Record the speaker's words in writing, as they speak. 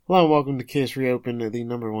Hello and welcome to Case Reopened, the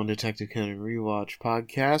number one Detective Conan rewatch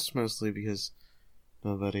podcast, mostly because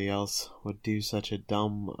nobody else would do such a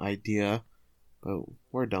dumb idea. But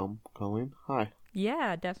we're dumb, Colleen. Hi.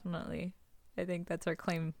 Yeah, definitely. I think that's our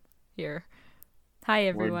claim here. Hi,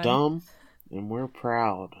 everyone. We're dumb, and we're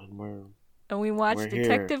proud, and we watch we're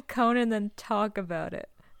Detective here. Conan and then talk about it.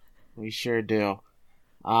 We sure do.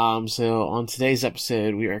 So on today's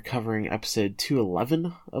episode, we are covering episode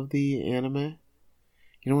 211 of the anime.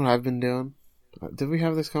 You know what I've been doing? Did we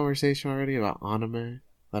have this conversation already about anime?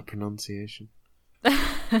 That pronunciation?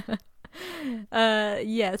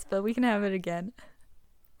 Yes, but we can have it again.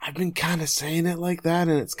 I've been kind of saying it like that,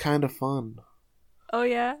 and it's kind of fun. Oh,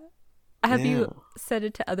 yeah? Have you said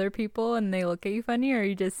it to other people and they look at you funny, or are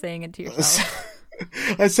you just saying it to yourself?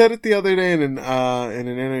 I said it the other day in an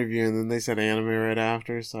interview, and then they said anime right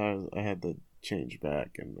after, so I had to change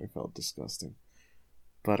back, and I felt disgusting.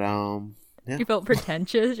 But, yeah. You felt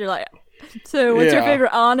pretentious? You're like, so what's your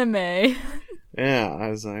favorite anime? Yeah, I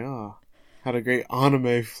was like, oh, had a great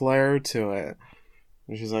anime flair to it.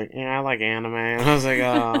 And she's like, yeah, I like anime. And I was like,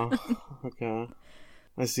 oh, okay.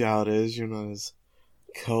 I see how it is. You're not as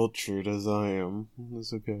cultured as I am.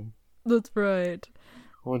 It's okay. That's right.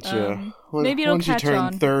 Once maybe it'll once catch you turn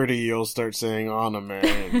on. 30, you'll start saying anime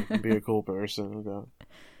and be a cool person.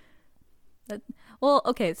 Okay. Well,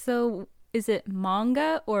 okay, so is it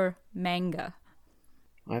manga or manga?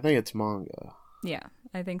 I think it's manga. Yeah,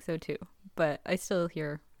 I think so too. But I still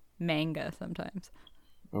hear manga sometimes.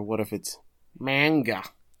 Or what if it's manga?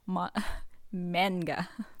 Manga.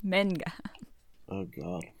 Oh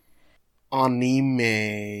god. Anime.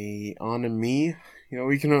 You know,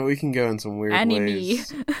 we can go in some weird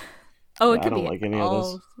ways. Oh, yeah, it could I don't be like any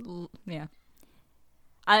all, of this. Yeah.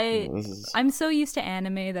 Is... I'm so used to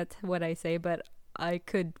anime, that's what I say, but I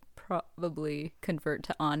could probably convert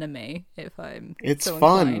to anime if I'm It's so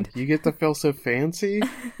fun. inclined. You get to feel so fancy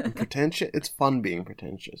and pretentious. It's fun being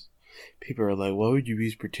pretentious. People are like, why would you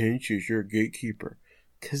be pretentious? You're a gatekeeper.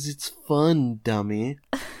 'Cause it's fun, dummy.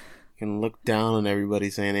 You can look down on everybody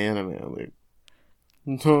saying anime. I'm like,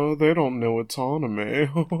 no, they don't know it's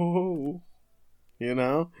anime. You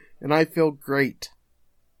know? And I feel great.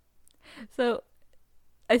 So,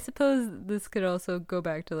 I suppose this could also go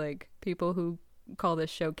back to, like, people who call this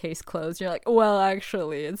show Case Closed. You're like, well,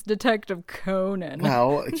 actually, it's Detective Conan.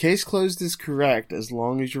 Well, Case Closed is correct as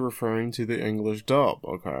long as you're referring to the English dub,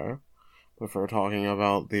 okay? If we're talking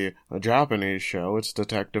about the Japanese show, it's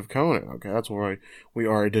Detective Conan, okay? That's why we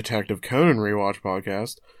are a Detective Conan rewatch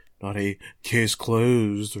podcast, not a Case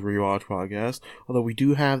Closed rewatch podcast. Although we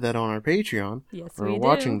do have that on our Patreon. Yes, we're we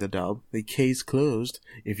watching do. the dub, the Case Closed,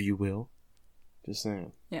 if you will. Just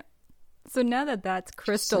saying. Yeah. So now that that's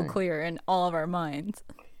crystal clear in all of our minds.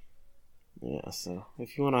 Yeah, so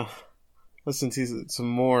if you want to listen to some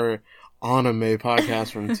more anime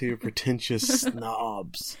podcasts from two pretentious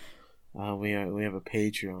snobs, we have a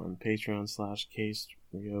Patreon.com/Case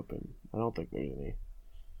Reopen. I don't think there's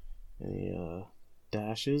any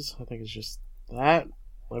dashes. I think it's just that.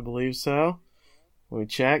 I believe so. Let me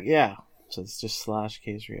check. Yeah. So it's just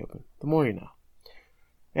 /Case Reopen. The more you know.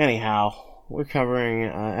 Anyhow, we're covering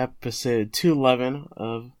episode 211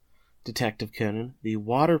 of Detective Conan, The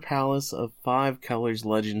Water Palace of Five Colors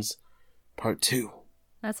Legends, Part 2.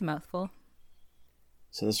 That's a mouthful.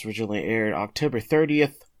 So this originally aired October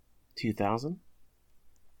 30th, 2000.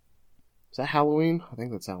 Is that Halloween? I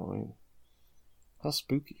think that's Halloween. How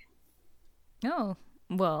spooky. Oh,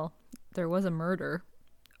 well, there was a murder.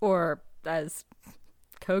 Or, as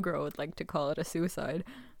Kogro would like to call it, a suicide.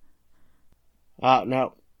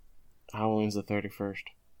 No. Halloween's the 31st.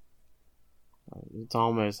 It's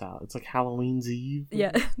almost out. It's like Halloween's Eve.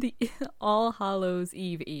 Yeah, the All Hallows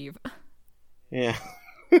Eve. Yeah.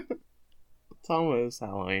 It's almost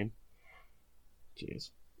Halloween. Jeez.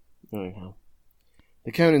 Anyhow.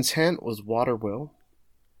 The Conan's hint was water will.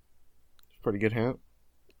 Pretty good hint.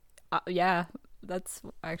 Yeah, that's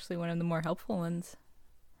actually one of the more helpful ones.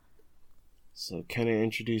 So Conan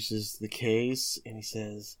introduces the case, and he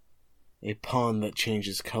says, a pond that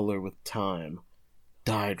changes color with time.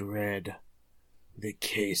 Dyed red. The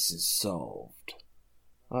case is solved.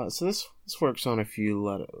 So this works on a few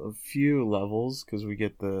levels, because we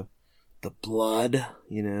get the blood,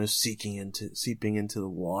 you know, seeping into the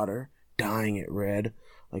water, dyeing it red,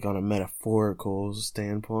 like on a metaphorical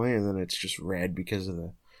standpoint, and then it's just red because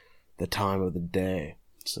of the time of the day.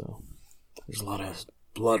 So there's a lot of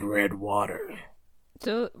blood red water.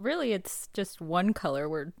 So really it's just one color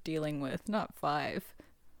we're dealing with, not five.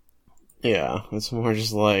 Yeah, it's more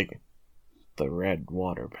just like the red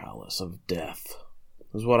water palace of death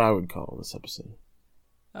is what I would call this episode.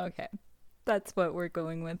 Okay. That's what we're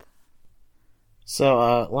going with.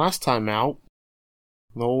 So, last time out,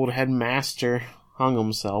 the old headmaster hung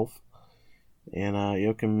himself, and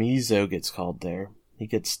Yokomizo gets called there. He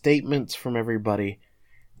gets statements from everybody,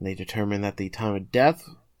 and they determine that the time of death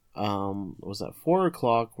was at 4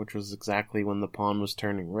 o'clock, which was exactly when the pond was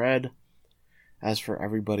turning red. As for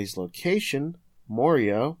everybody's location,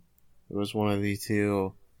 Morio, who was one of the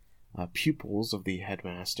two pupils of the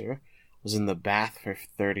headmaster, was in the bath for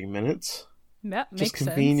 30 minutes. Yep, just makes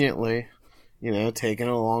conveniently, taking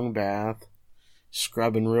a long bath,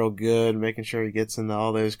 scrubbing real good, making sure he gets into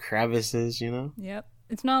all those crevices, Yep.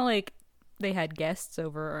 It's not like they had guests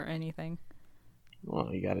over or anything.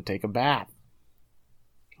 Well, you gotta take a bath.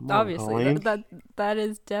 Come on, Obviously, Colleen. that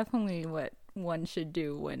is definitely what one should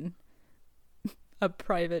do when a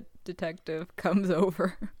private detective comes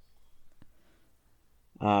over.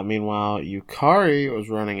 Meanwhile, Yukari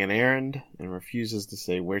was running an errand and refuses to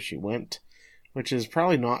say where she went, which is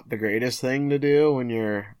probably not the greatest thing to do when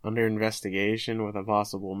you're under investigation with a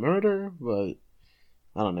possible murder, but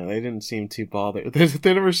I don't know, they didn't seem too bothered.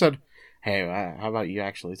 They never said, hey, how about you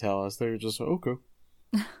actually tell us? They were just, okay.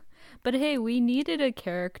 But hey, we needed a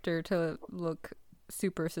character to look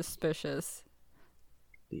super suspicious.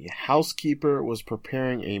 The housekeeper was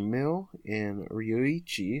preparing a meal, and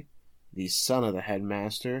Ryoichi, the son of the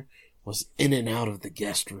headmaster, was in and out of the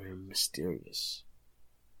guest room, mysterious.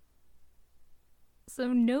 So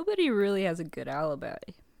nobody really has a good alibi.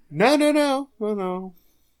 No.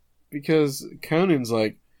 Because Conan's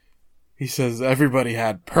like, he says everybody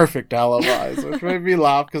had perfect alibis, which made me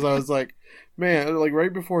laugh because I was like, man, like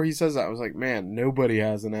right before he says that, I was like, man, nobody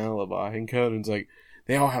has an alibi. And Conan's like,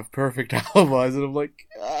 they all have perfect alibis. And I'm like,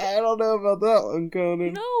 I don't know about that one,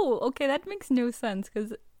 Conan. No, okay, that makes no sense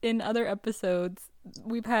because in other episodes,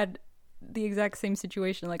 we've had the exact same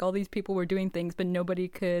situation. Like all these people were doing things, but nobody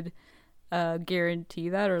could guarantee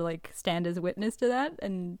that or like stand as witness to that.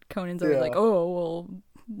 And Conan's always like, oh, well,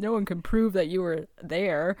 no one can prove that you were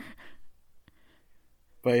there.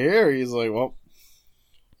 But here he's like, well,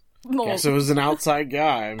 guess it was an outside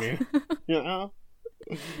guy. I mean,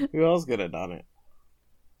 who else could have done it?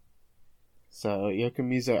 So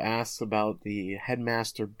Yokomizo asks about the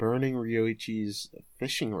headmaster burning Ryoichi's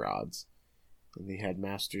fishing rods. And the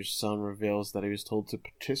headmaster's son reveals that he was told to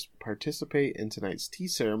participate in tonight's tea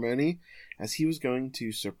ceremony as he was going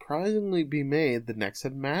to surprisingly be made the next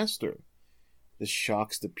headmaster. This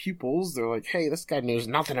shocks the pupils. They're like, hey, this guy knows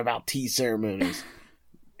nothing about tea ceremonies.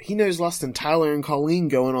 He knows less than Tyler and Colleen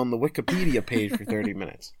going on the Wikipedia page for 30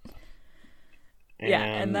 minutes.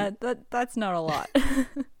 And that's not a lot.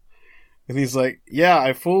 And he's like, yeah,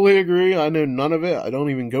 I fully agree. I know none of it. I don't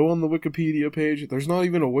even go on the Wikipedia page. There's not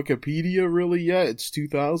even a Wikipedia really yet. It's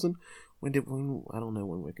 2000. I don't know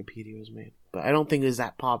when Wikipedia was made, but I don't think it was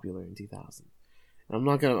that popular in 2000. I'm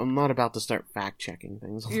not about to start fact checking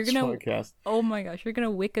things on this podcast. Oh my gosh, you're gonna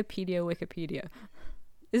Wikipedia.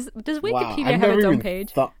 Does Wikipedia have its own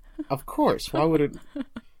page? Of course. Why would it?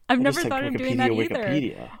 I've never thought of doing that either.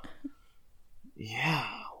 Wikipedia. Yeah,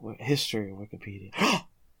 history of Wikipedia.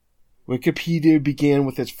 Wikipedia began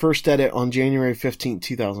with its first edit on January 15th,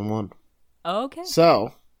 2001. Okay.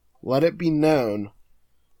 So, let it be known,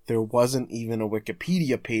 there wasn't even a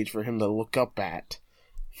Wikipedia page for him to look up at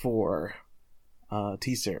for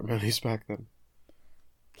tea ceremonies back then.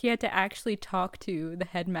 He had to actually talk to the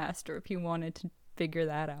headmaster if he wanted to figure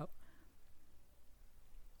that out.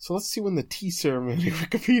 So let's see when the tea ceremony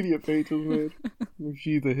Wikipedia page was made. We'll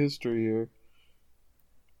see the history here.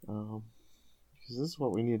 Because this is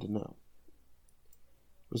what we need to know.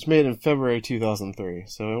 It was made in February 2003,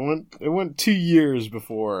 so it went 2 years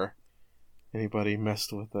before anybody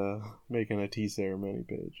messed with making a tea ceremony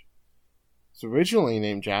page. It's originally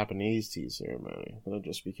named Japanese tea ceremony, then it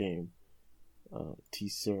just became tea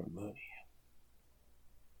ceremony.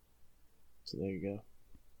 So there you go.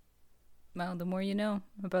 Well, the more you know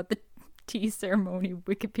about the tea ceremony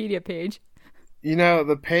Wikipedia page.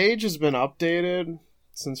 The page has been updated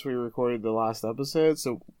since we recorded the last episode,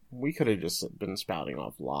 so we could have just been spouting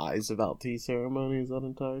off lies about tea ceremonies that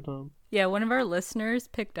entire time. Yeah, one of our listeners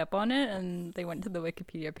picked up on it, and they went to the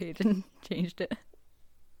Wikipedia page and changed it.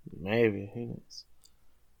 Maybe, who knows?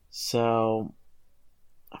 So,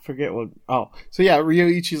 I forget what... Oh, so yeah,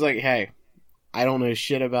 Ryoichi's like, hey, I don't know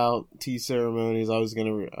shit about tea ceremonies. I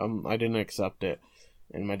didn't accept it.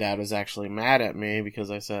 And my dad was actually mad at me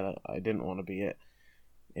because I said I didn't want to be it.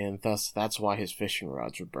 And thus, that's why his fishing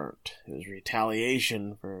rods were burnt. It was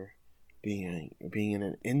retaliation for being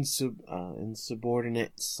an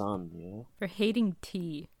insubordinate son, For hating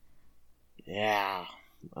tea. Yeah.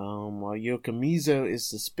 While Yokomizo is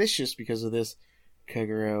suspicious because of this,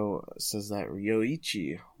 Kogoro says that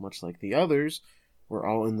Ryoichi, much like the others, were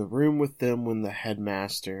all in the room with them when the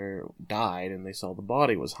headmaster died and they saw the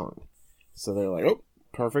body was hung. So they're like, oh,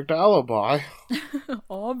 perfect alibi.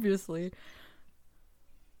 Obviously.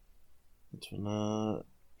 That's when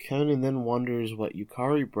Conan then wonders what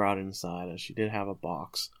Yukari brought inside, as she did have a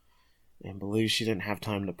box, and believes she didn't have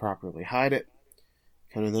time to properly hide it.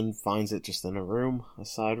 Conan then finds it just in a room, a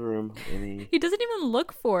side room, and he doesn't even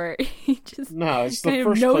look for it. He just no, it's the kind of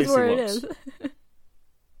first knows place where he it looks. is.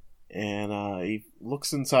 And he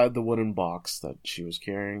looks inside the wooden box that she was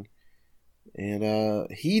carrying, and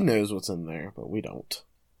he knows what's in there, but we don't.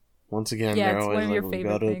 Once again, Yeah, they're it's always one of like, your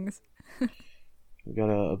favorite things. we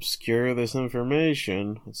gotta obscure this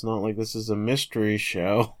information. It's not like this is a mystery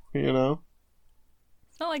show, you know?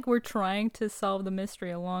 It's not like we're trying to solve the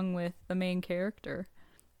mystery along with the main character.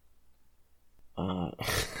 My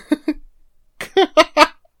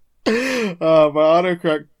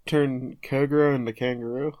autocorrect turned Kogoro into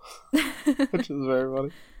kangaroo, which is very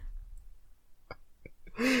funny.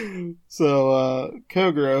 So,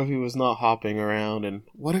 Kogoro, who was not hopping around, and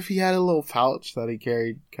what if he had a little pouch that he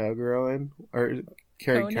carried Kogoro in? Or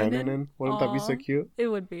carried Conan in? Wouldn't that be so cute? It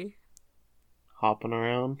would be. Hopping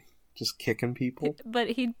around, just kicking people. But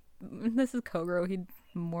this is Kogoro, he'd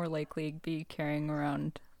more likely be carrying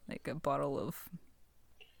around like a bottle of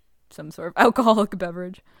some sort of alcoholic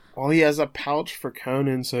beverage. Well, he has a pouch for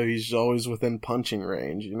Conan, so he's always within punching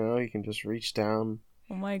range, you know? He can just reach down.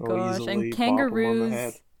 Oh my gosh, and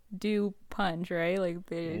kangaroos do punch, right? Like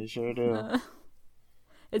they sure do.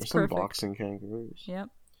 It's There's perfect. Some boxing kangaroos. Yep.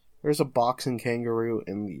 There's a boxing kangaroo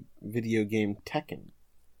in the video game Tekken.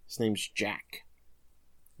 His name's Jack,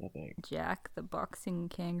 I think. Jack the boxing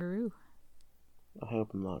kangaroo. I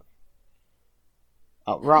hope I'm not.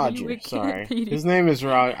 Roger, sorry. His name is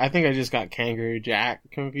Roger. I think I just got Kangaroo Jack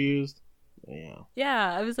confused. Yeah.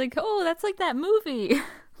 Yeah, I was like, oh, that's like that movie.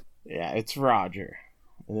 Yeah, it's Roger.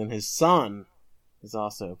 And then his son is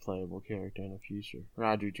also a playable character in the future.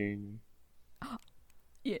 Roger Jr.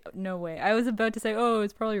 Yeah, no way. I was about to say, oh,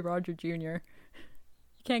 it's probably Roger Jr. You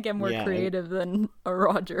can't get more creative than a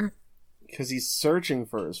Roger. Because he's searching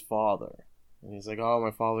for his father. And he's like, oh,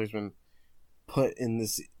 my father's been put in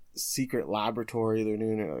this secret laboratory. They're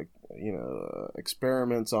doing,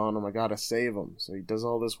 experiments on him. I gotta save him. So he does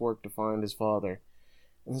all this work to find his father.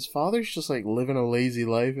 And his father's just, like, living a lazy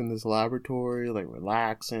life in this laboratory, like,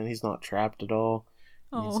 relaxing. He's not trapped at all.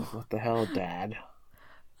 And he's like, what the hell, Dad?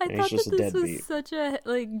 I thought that this was such a,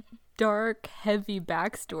 like, dark, heavy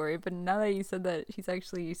backstory, but now that you said that he's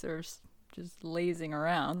actually sort of just lazing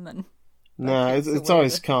around, then... No, it's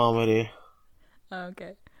always comedy. Oh,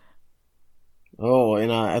 okay. Oh,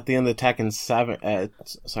 and at the end of Tekken 7... at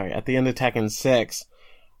the end of Tekken 6...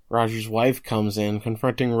 Roger's wife comes in,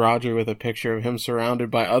 confronting Roger with a picture of him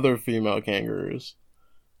surrounded by other female kangaroos.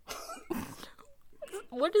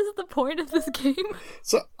 What is the point of this game?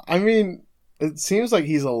 So, I mean, it seems like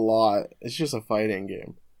he's a lot. It's just a fighting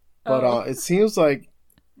game. But it seems like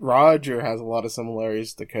Roger has a lot of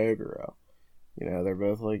similarities to Kogoro. You know, they're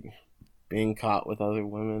both, like, being caught with other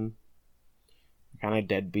women. Kind of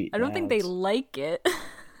deadbeat I don't dads. think they like it.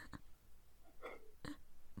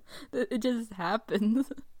 It just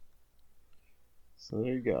happens. So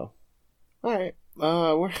there you go. Alright,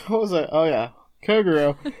 what was I? Oh yeah,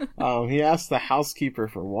 Kogoro. He asks the housekeeper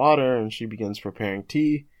for water, and she begins preparing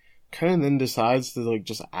tea. Conan then decides to, like,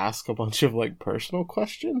 just ask a bunch of, like, personal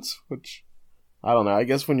questions, which, I don't know, I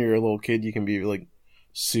guess when you're a little kid you can be, like,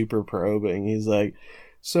 super probing. He's like,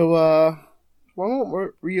 so, why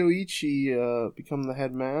won't Ryoichi, become the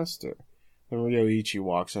headmaster? And Ryoichi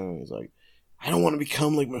walks in and he's like, I don't want to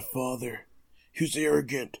become like my father. He was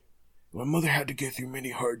arrogant. My mother had to go through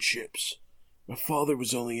many hardships. My father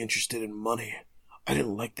was only interested in money. I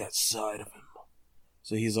didn't like that side of him.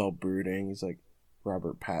 So he's all brooding. He's like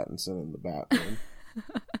Robert Pattinson in the Batman.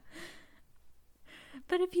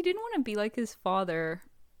 But if he didn't want to be like his father,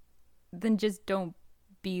 then just don't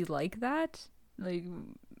be like that. Like,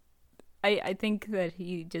 I think that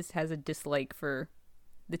he just has a dislike for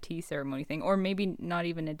the tea ceremony thing, or maybe not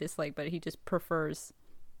even a dislike, but he just prefers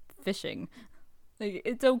fishing. Like,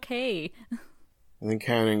 it's okay. And then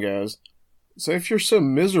Conan goes, so if you're so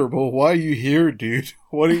miserable, why are you here, dude?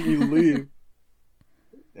 Why didn't you leave?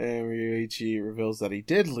 And Ryoichi reveals that he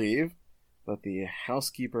did leave, but the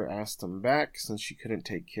housekeeper asked him back since she couldn't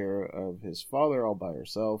take care of his father all by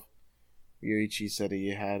herself. Ryoichi said he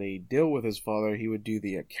had a deal with his father. He would do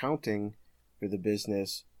the accounting for the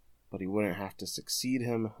business, but he wouldn't have to succeed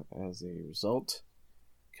him as a result.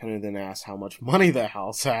 Conan then asked how much money the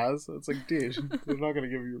house has. It's like, dude, they're not going to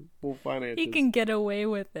give you full finances. He can get away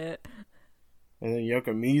with it. And then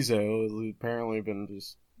Yokomizo has apparently been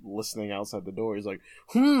just listening outside the door. He's like,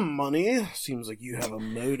 money? Seems like you have a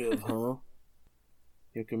motive, huh?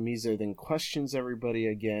 Yokomizo then questions everybody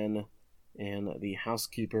again, and the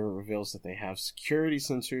housekeeper reveals that they have security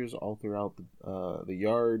sensors all throughout the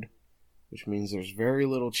yard, which means there's very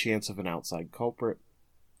little chance of an outside culprit.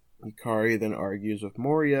 Yukari then argues with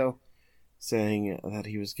Morio, saying that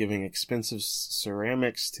he was giving expensive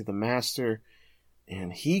ceramics to the master,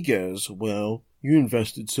 and he goes, well, you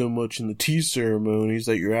invested so much in the tea ceremonies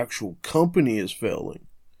that your actual company is failing.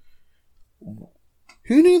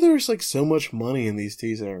 Who knew there was like so much money in these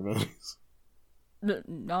tea ceremonies?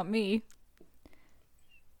 Not me.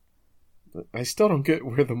 But I still don't get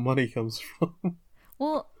where the money comes from.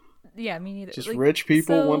 Well, yeah, me neither. Just like, rich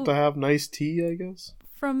people so, want to have nice tea, I guess?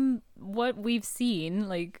 From what we've seen,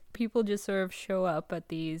 like, people just sort of show up at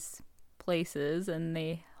these places and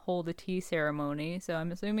they hold a tea ceremony, so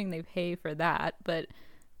I'm assuming they pay for that, but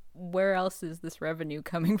where else is this revenue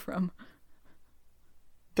coming from?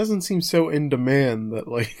 Doesn't seem so in demand that,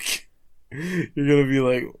 like, you're gonna be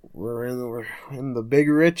like, we're in the big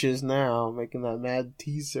riches now, making that mad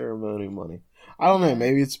tea ceremony money. I don't know,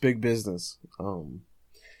 maybe it's big business.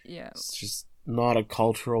 Yeah. It's just not a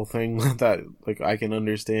cultural thing that, like, I can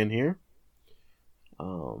understand here.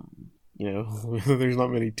 You know, there's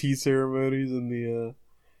not many tea ceremonies in the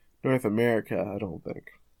North America, I don't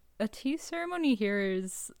think. A tea ceremony here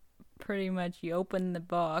is pretty much you open the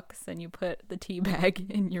box and you put the tea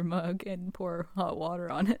bag in your mug and pour hot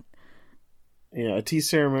water on it. Yeah, a tea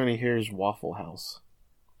ceremony here is Waffle House.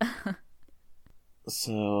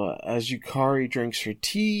 So, as Yukari drinks her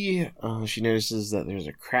tea, she notices that there's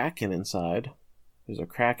a crack inside. There's a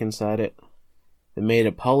crack inside it. The maid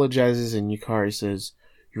apologizes and Yukari says,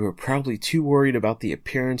 you were probably too worried about the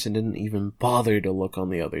appearance and didn't even bother to look on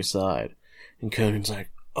the other side. And Conan's like,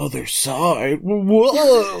 other side?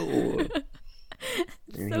 Whoa!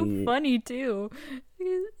 So funny, too.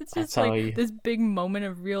 It's just like this big moment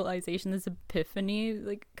of realization, this epiphany.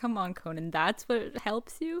 Like, come on, Conan, that's what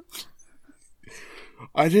helps you?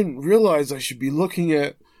 I didn't realize I should be looking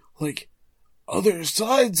at, like, other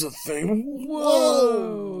sides of things.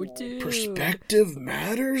 Whoa! Dude. Perspective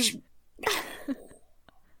matters?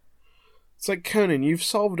 It's like, Conan, you've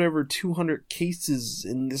solved over 200 cases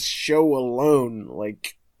in this show alone.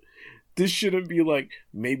 Like, this shouldn't be like,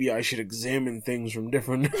 maybe I should examine things from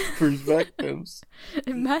different perspectives.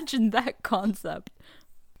 Imagine that concept.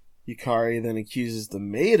 Yukari then accuses the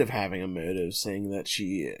maid of having a motive, saying that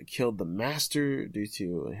she killed the master due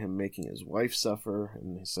to him making his wife suffer,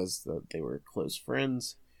 and he says that they were close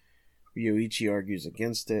friends. Ryoichi argues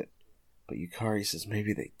against it, but Yukari says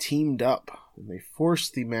maybe they teamed up, and they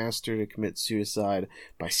forced the master to commit suicide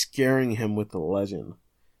by scaring him with the legend.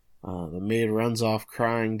 The maid runs off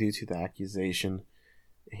crying due to the accusation,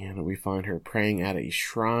 and we find her praying at a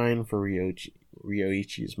shrine for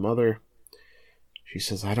Ryoichi's mother. She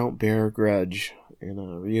says, I don't bear a grudge, and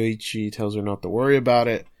Ryoichi tells her not to worry about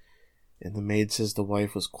it, and the maid says the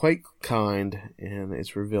wife was quite kind, and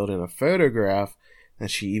it's revealed in a photograph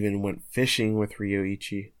that she even went fishing with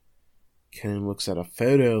Ryoichi. Ken looks at a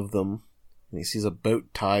photo of them, and he sees a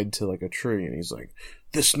boat tied to like a tree, and he's like,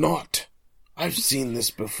 this knot! I've seen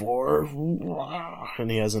this before!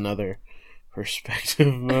 And he has another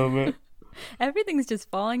perspective moment. Everything's just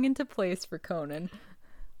falling into place for Conan.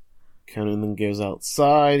 Conan then goes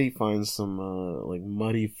outside. He finds some like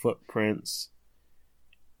muddy footprints.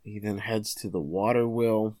 He then heads to the water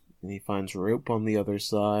wheel, and he finds rope on the other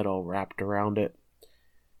side, all wrapped around it.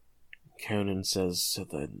 Conan says, so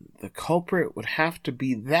the culprit would have to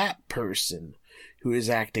be that person who is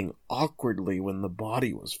acting awkwardly when the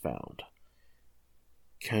body was found.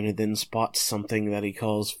 Conan then spots something that he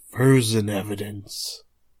calls frozen evidence.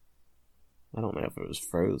 I don't know if it was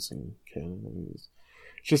frozen, Conan.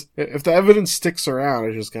 Just, if the evidence sticks around,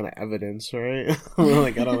 it's just kind of evidence, right?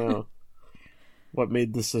 Like, I don't know what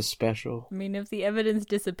made this so special. I mean, if the evidence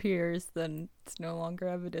disappears, then it's no longer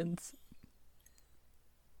evidence.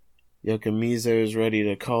 Yokomizo is ready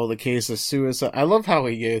to call the case a suicide. I love how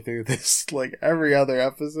we go through this, like, every other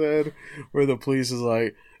episode, where the police is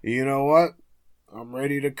like, you know what? I'm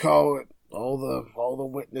ready to call it. All the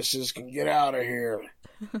witnesses can get out of here.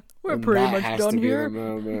 We're pretty much done here.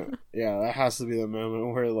 Yeah, that has to be the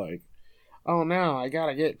moment where, like, oh no, I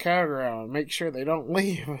gotta get Kogoro and make sure they don't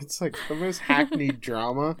leave. It's like the most hackneyed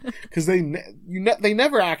drama, because they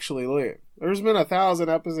never actually leave. There's been 1,000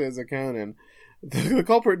 episodes of Conan. The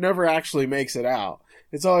culprit never actually makes it out.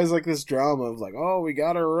 It's always like this drama of like, oh, we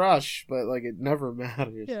gotta rush, but like it never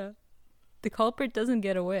matters. Yeah, the culprit doesn't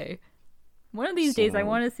get away. One of these days, I So,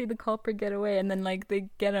 want to see the culprit get away, and then like they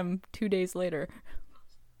get him 2 days later.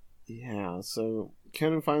 yeah, so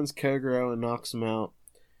Conan finds Kogoro and knocks him out.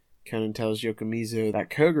 Conan tells Yokomizu that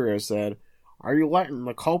Kogoro said, "Are you letting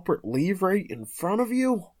the culprit leave right in front of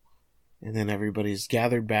you?" And then everybody's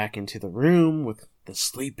gathered back into the room with the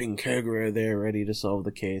sleeping Kogoro there ready to solve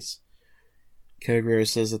the case. Kogoro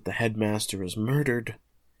says that the headmaster was murdered,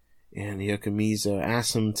 and Yokomizu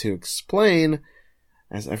asks him to explain,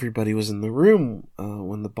 as everybody was in the room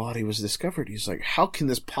when the body was discovered. He's like, how can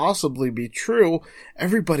this possibly be true?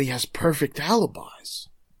 Everybody has perfect alibis.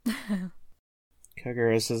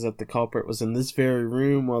 Kogoro says that the culprit was in this very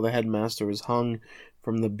room while the headmaster was hung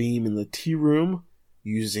from the beam in the tea room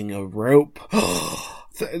using a rope.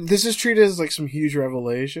 This is treated as like some huge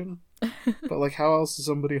revelation. But like, how else is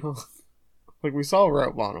somebody hung? Like, we saw a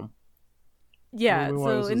rope on him. Yeah,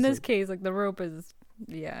 so in this case, like, the rope is...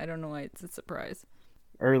 Yeah, I don't know why it's a surprise.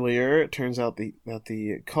 Earlier, it turns out that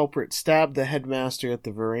the culprit stabbed the headmaster at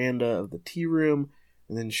the veranda of the tea room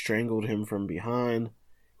and then strangled him from behind.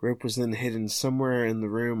 Rope was then hidden somewhere in the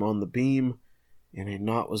room on the beam, and a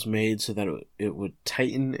knot was made so that it would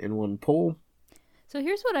tighten in one pull. So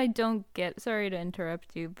here's what I don't get. Sorry to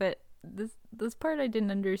interrupt you, but this part I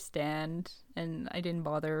didn't understand, and I didn't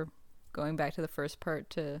bother going back to the first part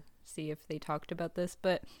to see if they talked about this,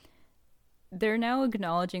 but they're now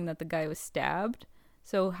acknowledging that the guy was stabbed.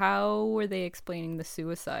 So how were they explaining the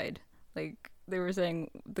suicide? Like, they were saying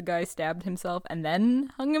the guy stabbed himself and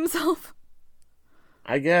then hung himself?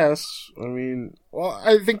 I guess. I mean, well,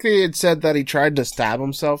 I think they had said that he tried to stab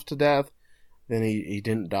himself to death. Then he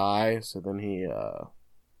didn't die, so then he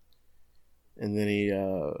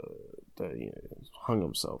hung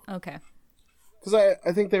himself. Okay. Because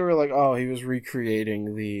I think they were like, oh, he was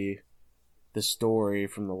recreating the story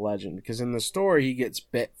from the legend. Because in the story, he gets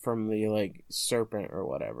bit from the, like, serpent or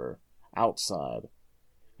whatever outside.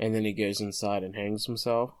 And then he goes inside and hangs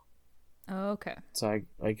himself. Oh, okay. So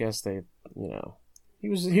I guess they,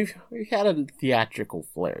 he had a theatrical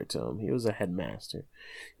flair to him. He was a headmaster.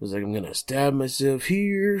 He was like, I'm going to stab myself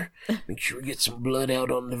here. Make sure we get some blood out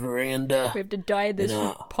on the veranda. We have to dye this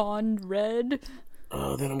pond red.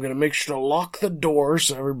 Then I'm going to make sure to lock the door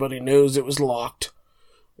so everybody knows it was locked.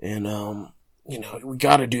 And, we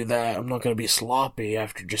got to do that. I'm not going to be sloppy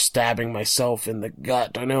after just stabbing myself in the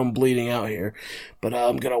gut. I know I'm bleeding out here. But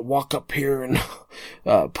I'm going to walk up here and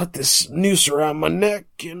put this noose around my neck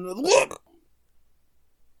and look.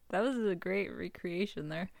 That was a great recreation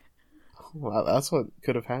there. Well, that's what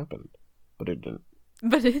could have happened. But it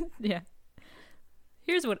didn't. Yeah.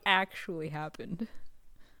 Here's what actually happened.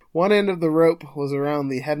 One end of the rope was around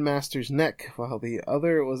the headmaster's neck, while the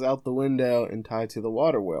other was out the window and tied to the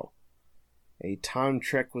water wheel. A time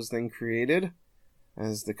trick was then created,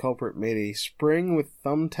 as the culprit made a spring with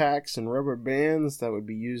thumbtacks and rubber bands that would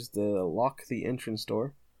be used to lock the entrance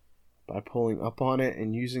door. By pulling up on it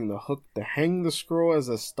and using the hook to hang the scroll as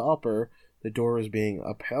a stopper, the door was being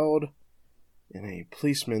upheld. And a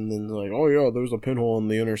policeman then like, oh yeah, there's a pinhole on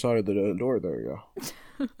the inner side of the door there,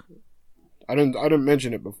 yeah. I didn't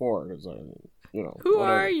mention it before because Who whatever.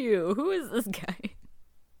 Are you? Who is this guy?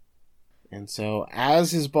 And so,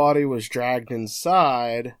 as his body was dragged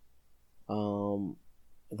inside, the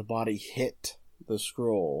body hit the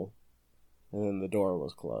scroll, and then the door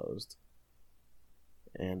was closed.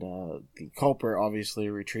 And the culprit obviously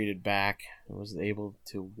retreated back and was able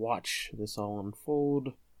to watch this all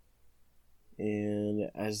unfold.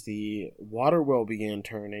 And as the water well began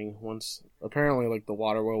turning, apparently the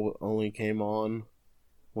water well only came on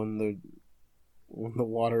when the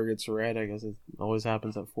water gets red. I guess it always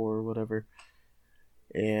happens at 4 or whatever.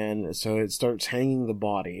 And so it starts hanging the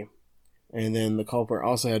body. And then the culprit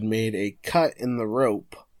also had made a cut in the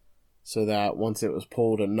rope so that once it was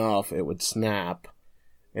pulled enough, it would snap.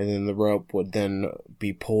 And then the rope would then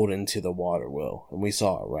be pulled into the water well. And we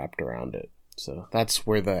saw it wrapped around it. So that's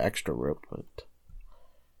where the extra rope went.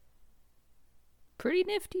 Pretty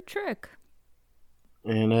nifty trick.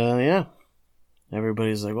 And, yeah.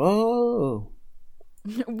 Everybody's like, whoa.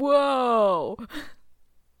 Whoa.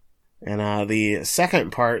 And the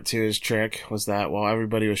second part to his trick was that while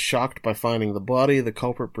everybody was shocked by finding the body, the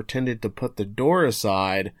culprit pretended to put the door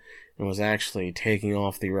aside and was actually taking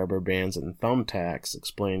off the rubber bands and thumbtacks,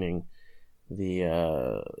 explaining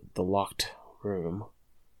the locked room.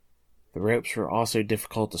 The ropes were also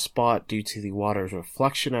difficult to spot due to the water's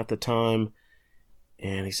reflection at the time,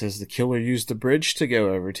 and he says the killer used the bridge to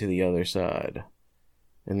go over to the other side.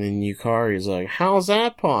 And then Yukari's like, how's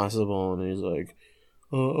that possible? And he's like,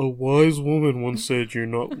 a wise woman once said you're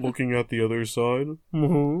not looking at the other side.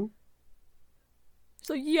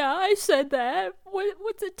 So yeah, I said that.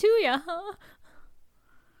 What's it to ya, huh?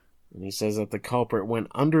 And he says that the culprit went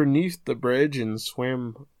underneath the bridge and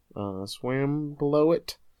swam below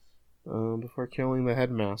it before killing the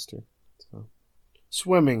headmaster. So,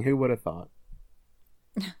 swimming, who would have thought?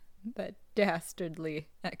 That dastardly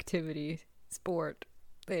activity, sport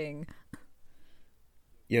thing.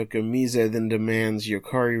 Yokomiza then demands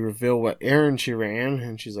Yukari reveal what errand she ran,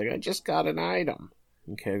 and she's like, I just got an item.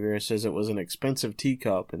 And Kagura says it was an expensive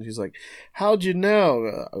teacup, and she's like, how'd you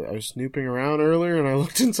know? I was snooping around earlier and I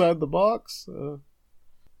looked inside the box.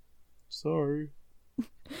 Sorry.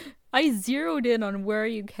 I zeroed in on where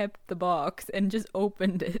you kept the box and just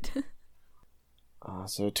opened it.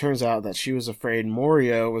 So it turns out that she was afraid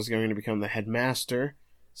Morio was going to become the headmaster,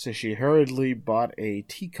 so she hurriedly bought a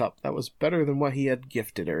teacup that was better than what he had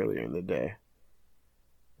gifted earlier in the day.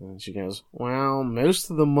 And she goes, well, most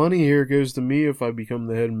of the money here goes to me if I become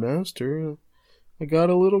the headmaster. I got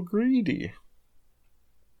a little greedy.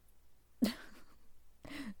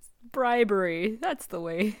 Bribery, that's the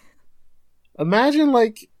way. Imagine,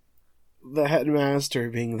 like, the headmaster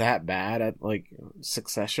being that bad at, like,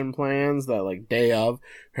 succession plans that, like, day of,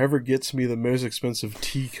 whoever gets me the most expensive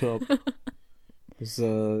teacup is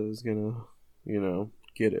gonna,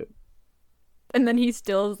 get it. And then he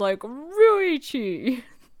still is like, Ryuichi!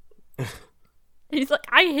 He's like,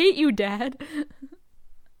 I hate you, Dad!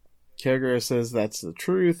 Kagura says that's the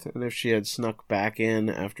truth, and if she had snuck back in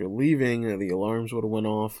after leaving, the alarms would have went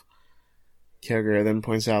off. Kagura then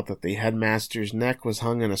points out that the headmaster's neck was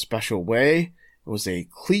hung in a special way. It was a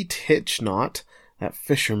cleat hitch knot that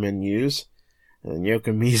fishermen use. And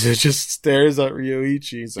Yokomiza just stares at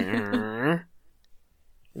Ryoichi. He's like, Arr.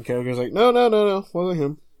 And Kagura's like, no,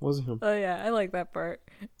 wasn't him. Oh yeah, I like that part.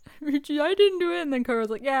 Richie, I didn't do it, and then Kagura's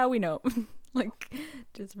like, yeah, we know. Like,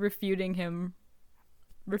 just refuting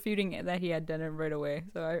that he had done it right away.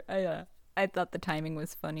 So I thought the timing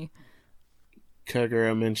was funny.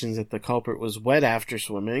 Kagura mentions that the culprit was wet after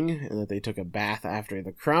swimming, and that they took a bath after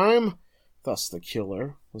the crime. Thus, the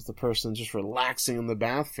killer was the person just relaxing in the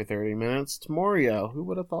bath for 30 minutes. It's Morio. Who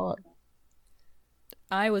would have thought?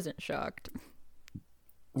 I wasn't shocked.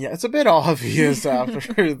 Yeah, it's a bit obvious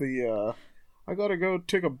after the, I gotta go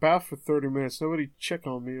take a bath for 30 minutes. Nobody check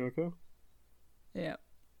on me, okay? Yeah.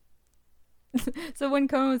 So when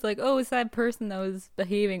Cohen was like, oh, it's that person that was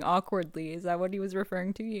behaving awkwardly, is that what he was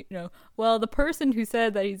referring to? Well, the person who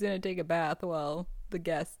said that he's going to take a bath while the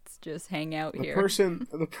guests just hang out here.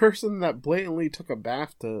 The person that blatantly took a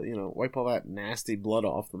bath to, wipe all that nasty blood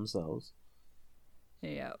off themselves.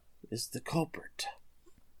 Yeah. Is the culprit.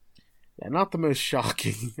 Yeah, not the most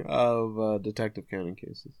shocking of Detective Conan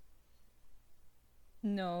cases.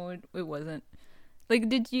 No, it wasn't. Like,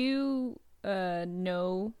 did you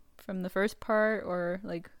know from the first part, or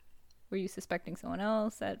like, were you suspecting someone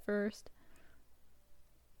else at first?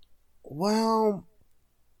 Well,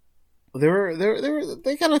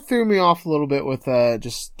 they kind of threw me off a little bit with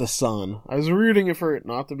just the son. I was rooting for it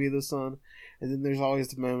not to be the son, and then there's always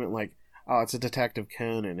the moment like, oh, it's a Detective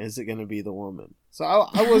Conan. Is it going to be the woman? So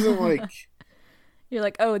I wasn't like, you're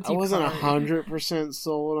like, oh, it's I you. wasn't 100%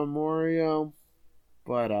 sold on Morio,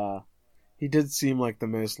 but he did seem like the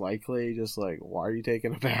most likely. Just like, why are you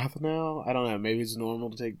taking a bath now? I don't know. Maybe it's normal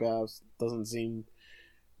to take baths. Doesn't seem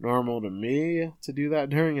normal to me to do that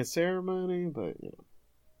during a ceremony, but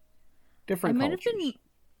different cultures.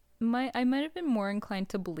 I might have been more inclined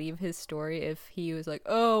to believe his story if he was like,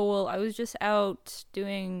 oh, well, I was just out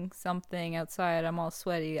doing something outside. I'm all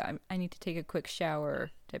sweaty. I need to take a quick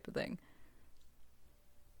shower type of thing.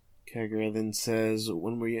 Kagura then says,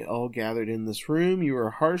 when we all gathered in this room, you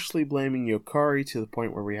were harshly blaming Yukari to the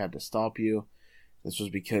point where we had to stop you. This was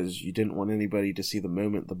because you didn't want anybody to see the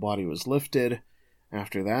moment the body was lifted.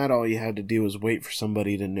 After that, all you had to do was wait for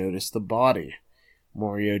somebody to notice the body.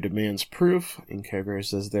 Morio demands proof, and Kagura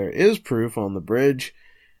says there is proof on the bridge,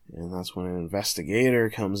 and that's when an investigator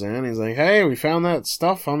comes in. He's like, hey, we found that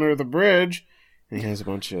stuff under the bridge, and he has a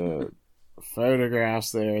bunch of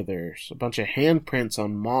photographs there. There's a bunch of handprints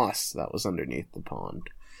on moss that was underneath the pond.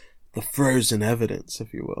 The frozen evidence,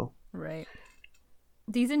 if you will. Right.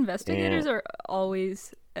 These investigators are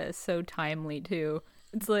always so timely, too.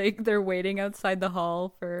 It's like they're waiting outside the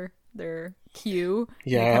hall for their cue.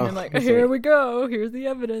 Yeah. They come in like, here we go. Here's the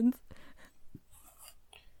evidence.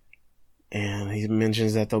 And he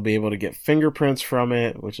mentions that they'll be able to get fingerprints from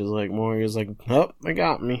it, which is like, Morio's like, oh, they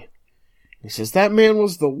got me. He says, that man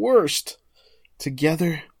was the worst.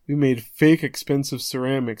 Together, we made fake expensive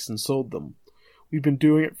ceramics and sold them. We've been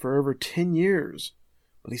doing it for over 10 years.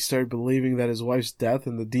 But he started believing that his wife's death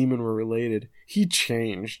and the demon were related. He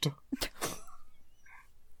changed.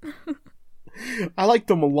 I liked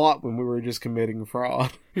him a lot when we were just committing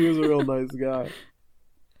fraud. He was a real nice guy.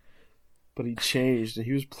 But he changed, and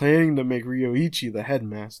he was planning to make Ryoichi the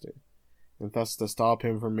headmaster. And thus, to stop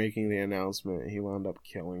him from making the announcement, he wound up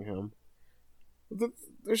killing him.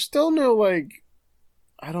 There's still no, like,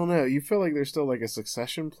 I don't know, you feel like there's still, like, a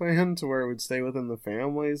succession plan to where it would stay within the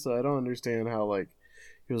family, so I don't understand how, like,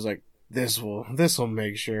 he was like, this'll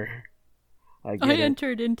make sure I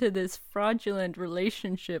entered into this fraudulent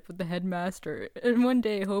relationship with the headmaster, and one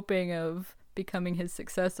day hoping of becoming his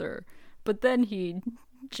successor, but then he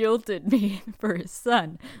jilted me for his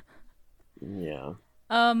son. Yeah.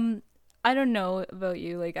 I don't know about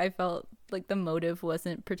you, like, I felt like the motive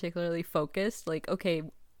wasn't particularly focused. Like, okay,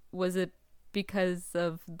 was it because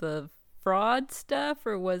of the fraud stuff,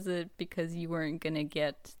 or was it because you weren't gonna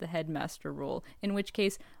get the headmaster role? In which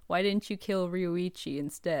case, why didn't you kill Ryoichi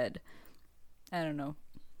instead? I don't know.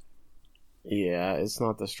 Yeah, it's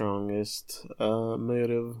not the strongest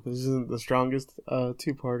motive. This isn't the strongest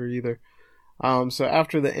two-parter either. So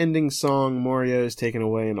after the ending song, Morio is taken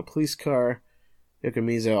away in a police car.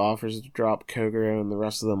 Yokomizo offers to drop Kogoro and the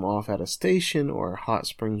rest of them off at a station or a hot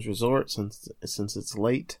springs resort since it's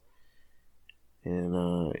late. And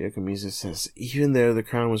Yokomizo says, even though the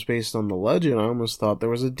crown was based on the legend, I almost thought there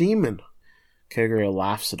was a demon. Kogoro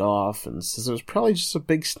laughs it off and says it was probably just a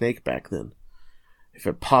big snake back then. If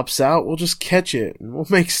it pops out, we'll just catch it and we'll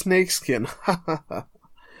make snakeskin.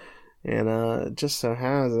 And just so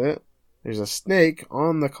has it, there's a snake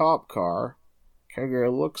on the cop car.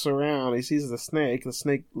 Kogoro looks around, he sees the snake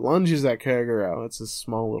lunges at Kogoro. It's a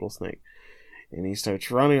small little snake. And he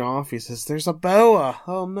starts running off, he says, there's a boa!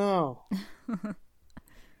 Oh no!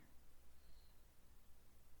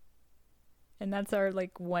 And that's our,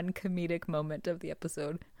 like, one comedic moment of the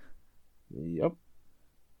episode. Yep.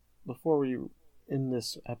 Before we end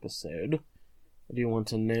this episode, I do want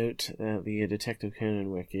to note that the Detective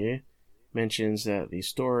Conan wiki mentions that the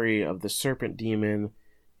story of the serpent demon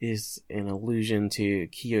is an allusion to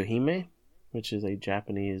Kiyohime, which is a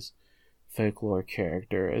Japanese folklore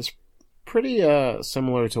character. It's pretty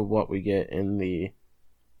similar to what we get in the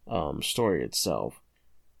story itself,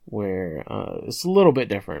 where it's a little bit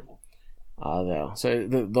different, though. So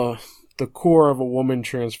the core of a woman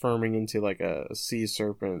transforming into like a sea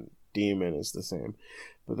serpent demon is the same,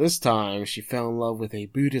 but this time she fell in love with a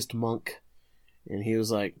Buddhist monk, and he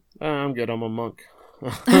was like, I'm good, I'm a monk.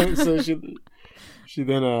 So she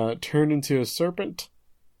then turned into a serpent,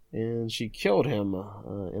 and she killed him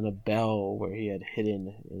in a bell where he had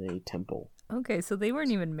hidden in a temple. Okay, so they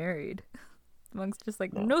weren't even married. The monk's just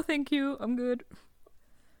like, no thank you, I'm good.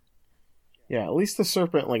 Yeah, at least the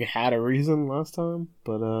serpent like had a reason last time,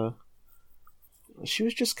 but she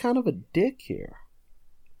was just kind of a dick here.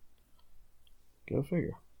 Go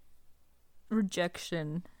figure.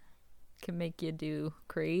 Rejection can make you do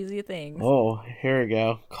crazy things. Oh, here we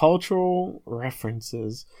go. Cultural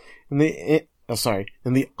references. In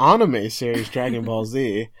the anime series Dragon Ball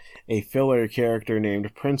Z, a filler character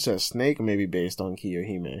named Princess Snake may be based on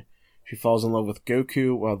Kiyohime. She falls in love with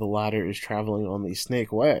Goku while the latter is traveling on the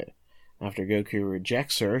Snake Way. After Goku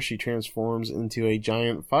rejects her, she transforms into a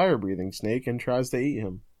giant fire-breathing snake and tries to eat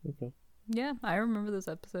him. Okay. Yeah, I remember those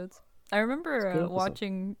episodes. I remember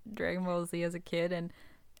watching Dragon Ball Z as a kid, and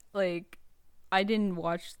like, I didn't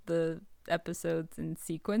watch the episodes in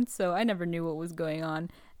sequence, so I never knew what was going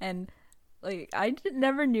on. And like,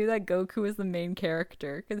 never knew that Goku was the main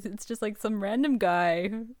character, because it's just like some random guy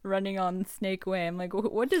running on Snake Way. I'm like,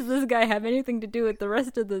 what does this guy have anything to do with the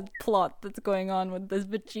rest of the plot that's going on with this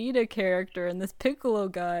Vegeta character and this Piccolo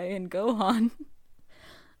guy and Gohan?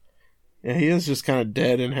 Yeah, he is just kind of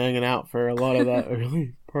dead and hanging out for a lot of that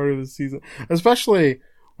early part of the season, especially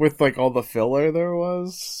with like all the filler there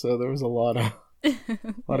was. So there was a lot of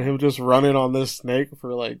him just running on this snake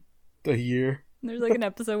for like a year. There's like an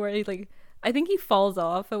episode where he like, I think he falls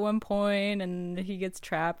off at one point and he gets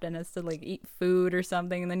trapped and has to like eat food or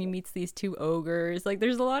something, and then he meets these two ogres. Like,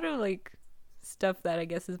 there's a lot of like stuff that I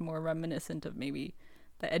guess is more reminiscent of maybe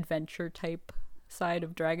the adventure type side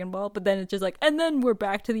of Dragon Ball, but then it's just like, and then we're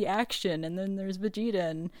back to the action, and then there's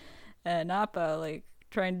Vegeta and Nappa like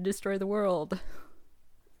trying to destroy the world.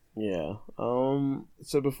 Yeah.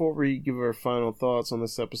 So before we give our final thoughts on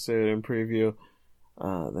this episode and preview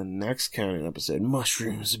the next Conan episode,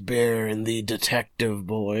 Mushrooms, Bear, and the Detective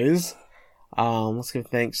Boys, let's give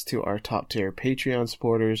thanks to our top tier Patreon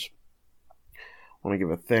supporters. I want to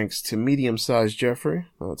give a thanks to medium-sized Jeffrey,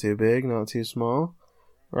 not too big, not too small,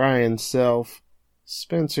 Ryan Self,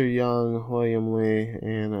 Spencer Young, William Lee,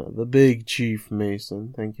 and the big Chief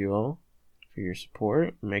Mason. Thank you all for your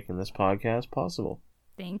support in making this podcast possible.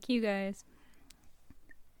 Thank you, guys.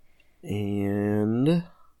 And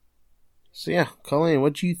so yeah, Colleen,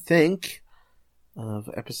 what do you think of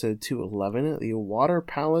episode 211, The Water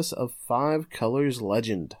Palace of Five Colors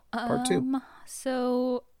Legend, part 2?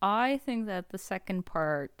 So I think that the second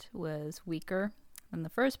part was weaker than the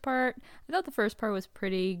first part. I thought the first part was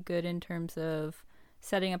pretty good in terms of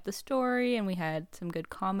setting up the story, and we had some good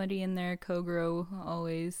comedy in there. Kogoro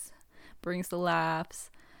always brings the laughs.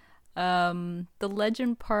 The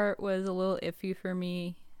legend part was a little iffy for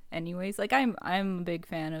me anyways. Like I'm a big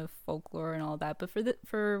fan of folklore and all that, but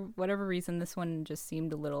for whatever reason this one just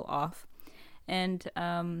seemed a little off. And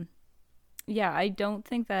yeah, I don't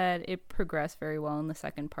think that it progressed very well in the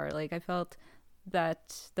second part. Like I felt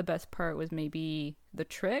that the best part was maybe the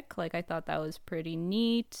trick. Like I thought that was pretty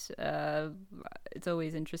neat. It's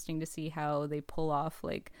always interesting to see how they pull off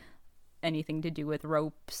like anything to do with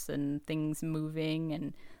ropes and things moving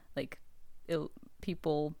and like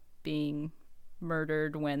people being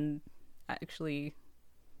murdered when actually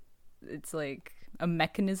it's like a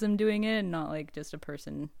mechanism doing it and not like just a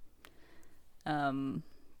person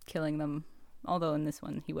killing them, although in this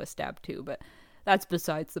one he was stabbed too, but that's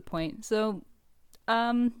besides the point. So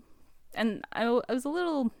and I was a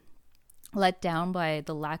little let down by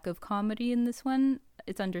the lack of comedy in this one.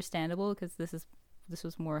 It's understandable because this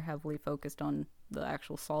was more heavily focused on the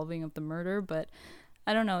actual solving of the murder, but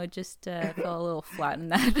I don't know, it just fell a little flat in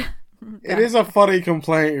that. It is a funny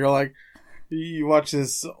complaint. You're like, you watch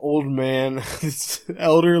this old man, this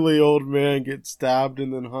elderly old man get stabbed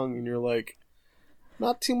and then hung, and you're like,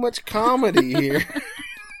 not too much comedy here.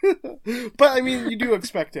 But I mean, you do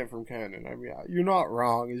expect it from Conan. I mean, you're not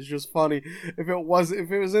wrong. It's just funny. If it was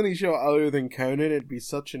any show other than Conan, it'd be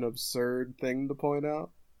such an absurd thing to point out.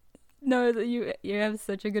 No, you have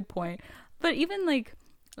such a good point. But even like,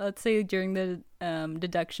 let's say during the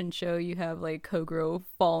deduction show, you have like Kogoro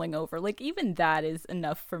falling over. Like even that is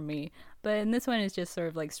enough for me. But in this one, it's just sort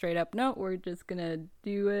of like straight up, no, we're just gonna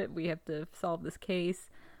do it. We have to solve this case.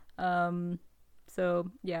 So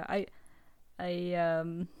yeah, I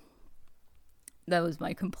that was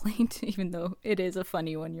my complaint, even though it is a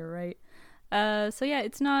funny one. You're right. So yeah,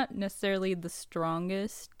 it's not necessarily the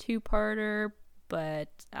strongest two-parter, but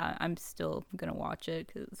I'm still gonna watch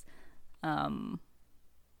it because, well,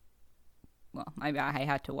 I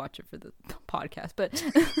had to watch it for the podcast, but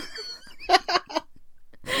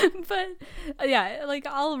but yeah, like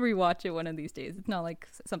I'll rewatch it one of these days. It's not like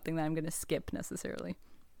something that I'm gonna skip necessarily.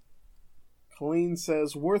 Colleen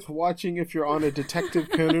says, worth watching if you're on a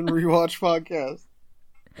Detective Conan rewatch podcast.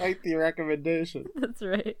 Like the recommendation. That's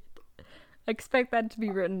right. I expect that to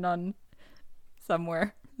be written on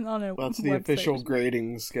somewhere. On a That's the website. official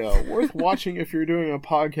grading scale. Worth watching if you're doing a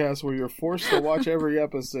podcast where you're forced to watch every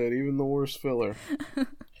episode, even the worst filler.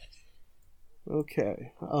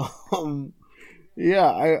 Okay.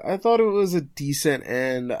 Yeah, I thought it was a decent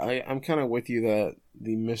end. I'm kind of with you that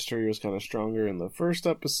the mystery was kind of stronger in the first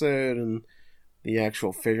episode, and the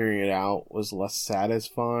actual figuring it out was less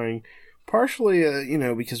satisfying. Partially,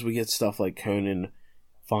 because we get stuff like Conan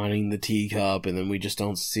finding the teacup, and then we just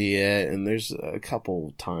don't see it, and there's a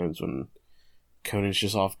couple times when Conan's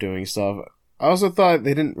just off doing stuff. I also thought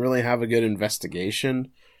they didn't really have a good investigation.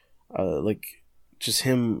 Like, just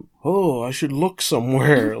him, oh, I should look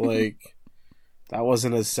somewhere, like, that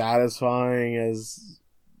wasn't as satisfying as,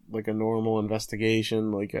 like, a normal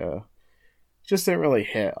investigation, like, just didn't really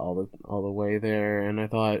hit all the way there, and I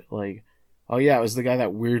thought, like, oh yeah, it was the guy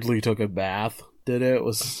that weirdly took a bath did it. It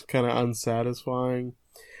was kind of unsatisfying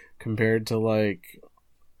compared to, like,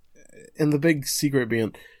 and the big secret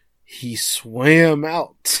being he swam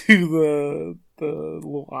out to the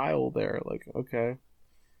little aisle there. Like, okay,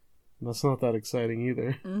 that's not that exciting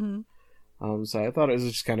either. Mm-hmm. So I thought it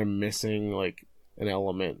was just kind of missing, like, an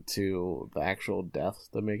element to the actual death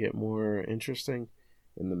to make it more interesting.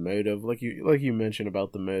 And the motive, like you mentioned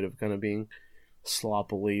about the motive kind of being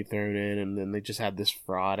sloppily thrown in, and then they just had this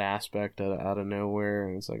fraud aspect out of nowhere,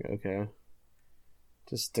 and it's like, okay,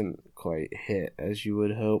 just didn't quite hit as you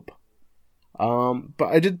would hope. But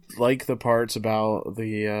I did like the parts about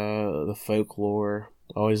the folklore.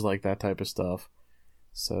 Always like that type of stuff.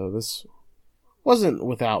 So this wasn't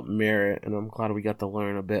without merit, and I'm glad we got to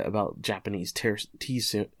learn a bit about Japanese tea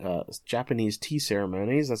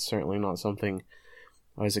ceremonies. That's certainly not something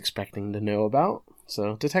I was expecting to know about.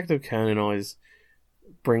 So Detective Conan always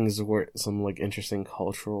brings some, like, interesting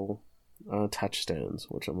cultural touchstones,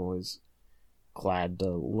 which I'm always glad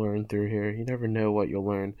to learn through here. You never know what you'll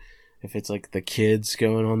learn. If it's like the kids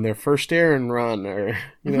going on their first errand run, or,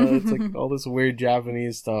 it's like all this weird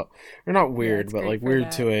Japanese stuff. Or not weird, but like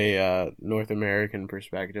weird to a North American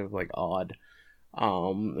perspective, like odd.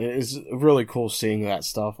 It's really cool seeing that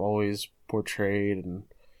stuff always portrayed, and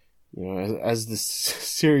as this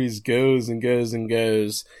series goes and goes and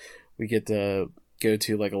goes, we get to go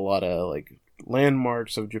to like a lot of like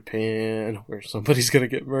landmarks of Japan where somebody's gonna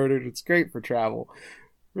get murdered. It's great for travel.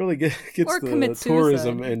 Really gets Or the commit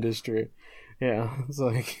tourism suicide. industry. Yeah, it's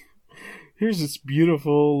like, here's this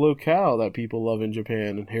beautiful locale that people love in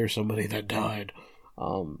Japan, and here's somebody that died.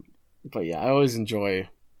 But yeah, I always enjoy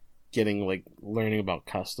getting like learning about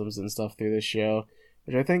customs and stuff through this show,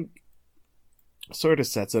 which I think sort of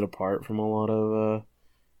sets it apart from a lot of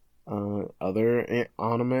other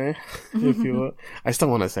anime, if you will. I still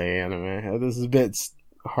want to say anime. This is a bit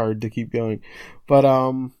hard to keep going, but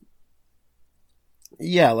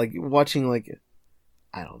yeah, like watching like,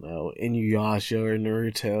 I don't know, Inuyasha or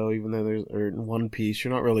Naruto, even though or One Piece,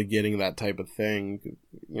 you're not really getting that type of thing.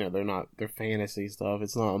 They're fantasy stuff.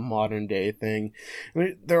 It's not a modern day thing. I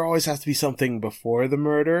mean, there always has to be something before the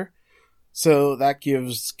murder. So that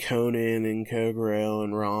gives Conan and Kogoro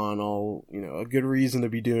and Ron all, a good reason to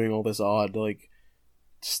be doing all this odd, like,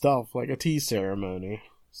 stuff, like a tea ceremony.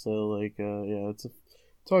 So, like, yeah, it's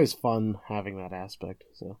always fun having that aspect,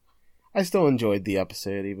 so. I still enjoyed the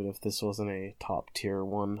episode, even if this wasn't a top tier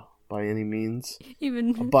one by any means.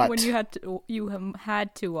 Even But when you had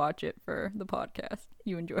to watch it for the podcast,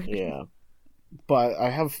 you enjoyed it. Yeah, but I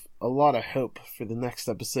have a lot of hope for the next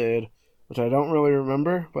episode, which I don't really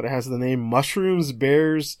remember, but it has the name Mushrooms,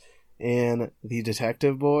 Bears, and the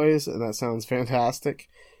Detective Boys, and that sounds fantastic.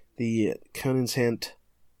 The Conan's hint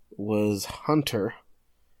was Hunter,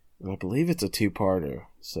 and I believe it's a two-parter.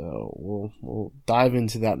 So we'll dive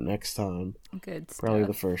into that next time. Good stuff. Probably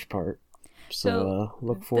the first part. So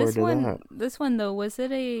look forward to that. This one though, was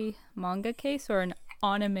it a manga case or an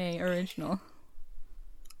anime original?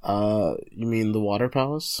 You mean the Water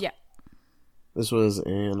Palace? Yeah. This was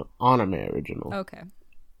an anime original. Okay.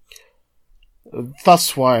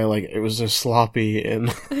 That's why, like, it was just sloppy, and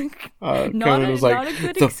Conan was like,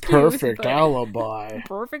 the perfect alibi.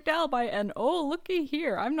 Perfect alibi, and oh, looky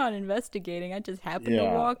here, I'm not investigating. I just happened to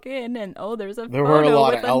walk in, and oh, there's a there photo were a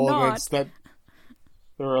lot with of elements knot.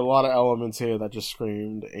 There were a lot of elements here that just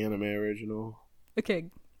screamed anime original. Okay,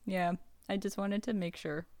 yeah, I just wanted to make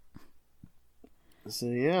sure. So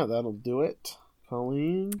yeah, that'll do it.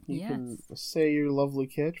 Colleen, you can say your lovely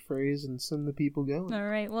catchphrase and send the people going. All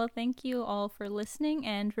right. Well, thank you all for listening.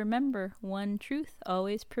 And remember, one truth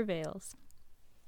always prevails.